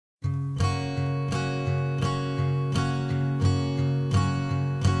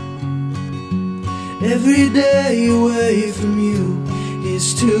Every day away from you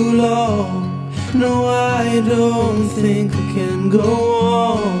is too long. No, I don't think I can go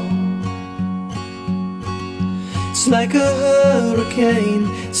on. It's like a hurricane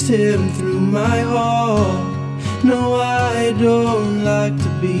staring through my heart. No, I don't like to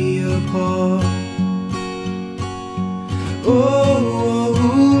be apart. Oh,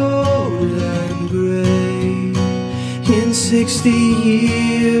 old and grey, in 60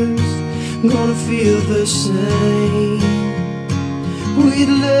 years I'm gonna feel the same. We'd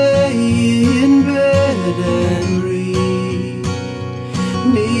lay in bed and read,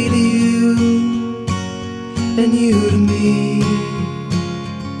 me to you and you to me.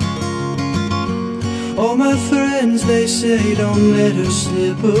 All my friends, they say don't let her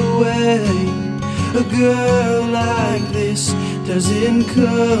slip away. A girl like this doesn't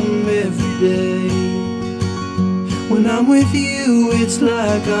come every day. When I'm with you, it's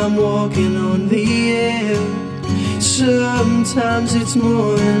like I'm walking on the air. Sometimes it's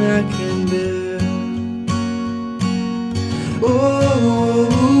more than I can bear. Oh,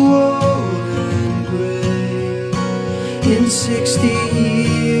 old and grey, in 60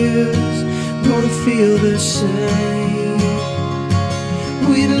 years gonna feel the same.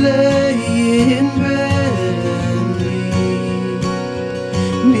 We lay in bed and read,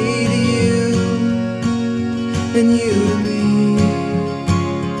 me to you and you to me.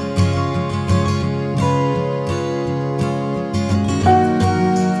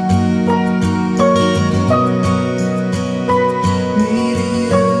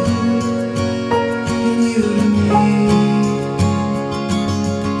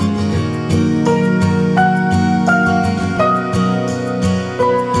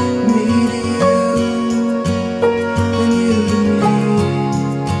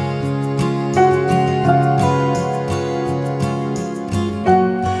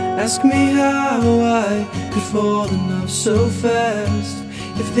 Ask me how I could fall in love so fast.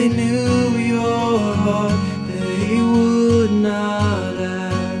 If they knew your heart, they would not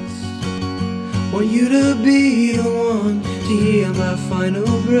ask. Want you to be the one to hear my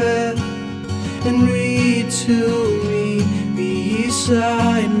final breath and read to me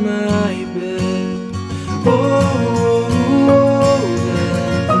beside my bed. Oh,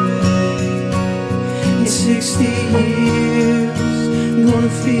 that in 60 years gonna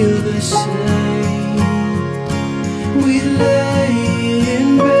feel the same. We lay